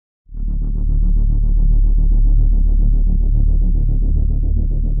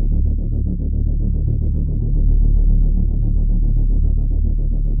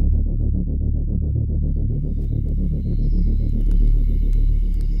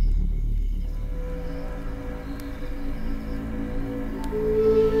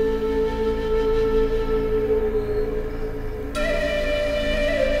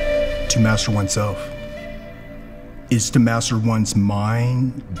master oneself. It's to master one's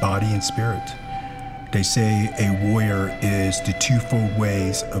mind, body, and spirit. They say a warrior is the twofold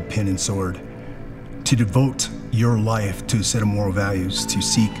ways of pen and sword. To devote your life to a set of moral values, to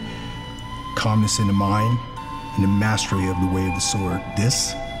seek calmness in the mind and the mastery of the way of the sword.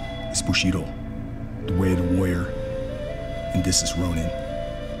 This is Bushido, the way of the warrior, and this is Rōnin.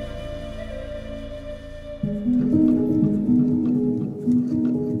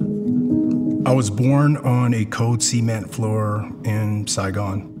 I was born on a cold cement floor in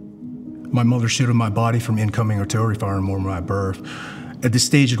Saigon. My mother shielded my body from incoming artillery fire on the moment of my birth. At this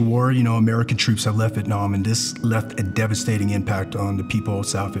stage of the war, American troops had left Vietnam, and this left a devastating impact on the people of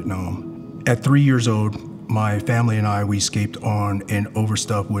South Vietnam. At 3 years old, my family and we escaped on an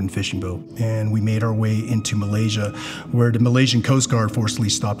overstuffed wooden fishing boat, and we made our way into Malaysia, where the Malaysian Coast Guard forcibly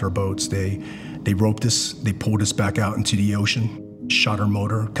stopped our boats. They roped us, they pulled us back out into the ocean, shot our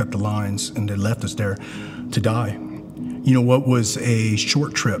motor, cut the lines, and they left us there to die. What was a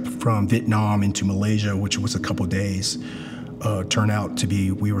short trip from Vietnam into Malaysia, which was a couple days, turned out to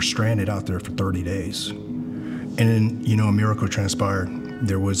be, we were stranded out there for 30 days. And then, a miracle transpired.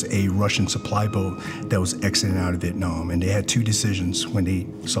 There was a Russian supply boat that was exiting out of Vietnam, and they had two decisions when they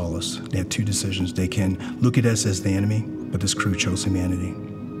saw us. They had two decisions. They can look at us as the enemy, but this crew chose humanity.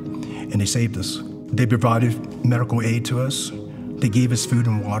 And they saved us. They provided medical aid to us. They gave us food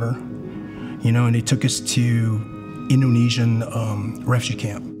and water, and they took us to Indonesian refugee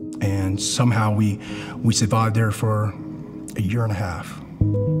camp. And somehow we survived there for a year and a half.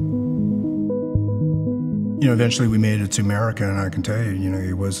 Eventually we made it to America, and I can tell you,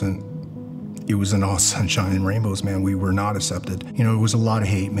 it wasn't all sunshine and rainbows, man. We were not accepted. It was a lot of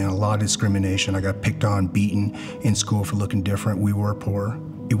hate, man, a lot of discrimination. I got picked on, beaten in school for looking different. We were poor.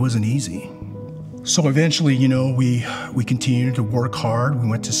 It wasn't easy. So eventually, we continued to work hard. We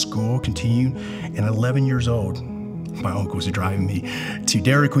went to school, continued, and 11 years old, my uncle was driving me to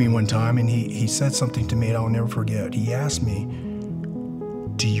Dairy Queen one time, and he said something to me that I'll never forget. He asked me,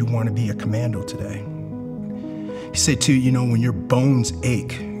 "Do you want to be a commando today?" He said too, when your bones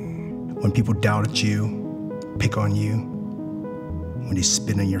ache, when people doubt at you, pick on you, when they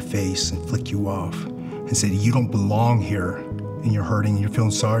spit in your face and flick you off, and say you don't belong here, and you're hurting and you're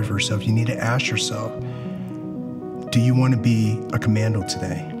feeling sorry for yourself, you need to ask yourself, do you want to be a commando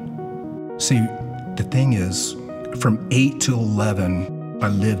today? See, the thing is, from 8 to 11, I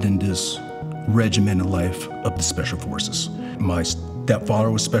lived in this regimented life of the Special Forces. My stepfather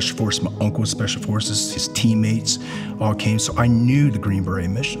was Special Forces, my uncle was Special Forces, his teammates all came, so I knew the Green Beret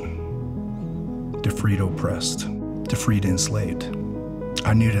mission, to free the oppressed, to free the enslaved.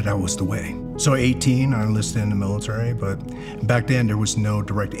 I knew that was the way. So at 18, I enlisted in the military, but back then there was no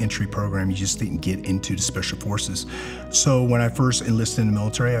direct entry program. You just didn't get into the Special Forces. So when I first enlisted in the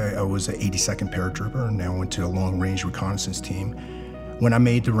military, I was an 82nd paratrooper, and I went to a long-range reconnaissance team. When I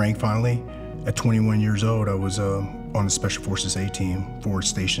made the rank finally, at 21 years old, I was on the Special Forces A team, forward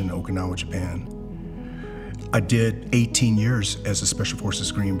station in Okinawa, Japan. I did 18 years as a Special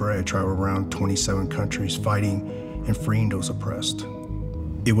Forces Green Beret. I traveled around 27 countries fighting and freeing those oppressed.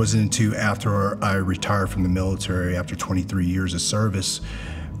 It wasn't until after I retired from the military, after 23 years of service,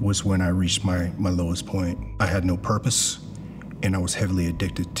 was when I reached my lowest point. I had no purpose, and I was heavily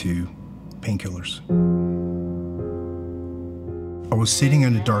addicted to painkillers. I was sitting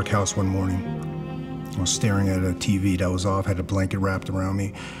in a dark house one morning. I was staring at a TV that was off, had a blanket wrapped around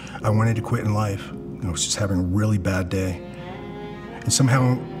me. I wanted to quit in life. I was just having a really bad day. And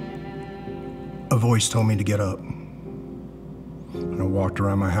somehow, a voice told me to get up. And I walked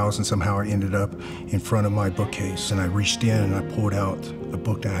around my house, and somehow I ended up in front of my bookcase, and I reached in and I pulled out a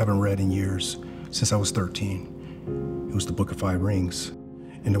book that I haven't read in years, since I was 13. It was the Book of 5 Rings.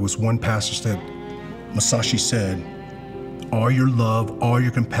 And there was one passage that Masashi said, "All your love, all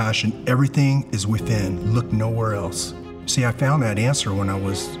your compassion, everything is within. Look nowhere else." See, I found that answer when I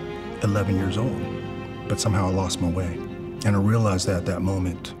was 11 years old, but somehow I lost my way. And I realized that at that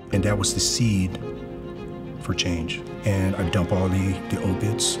moment, and that was the seed for change. And I dumped all the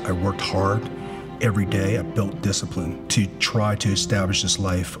opiates. I worked hard every day. I built discipline to try to establish this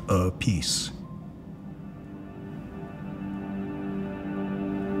life of peace.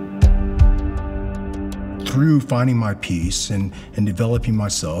 Through finding my peace and developing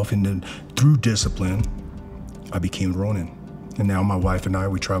myself, and then through discipline, I became Rōnin. And now my wife and I,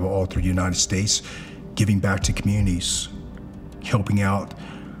 we travel all through the United States, giving back to communities, helping out,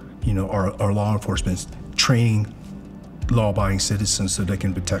 our law enforcement, training law-abiding citizens so they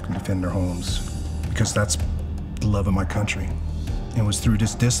can protect and defend their homes, because that's the love of my country. And it was through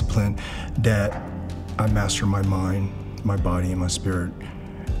this discipline that I mastered my mind, my body, and my spirit.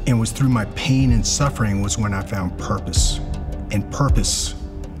 And it was through my pain and suffering was when I found purpose. And purpose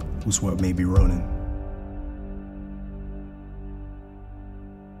was what made me Rōnin.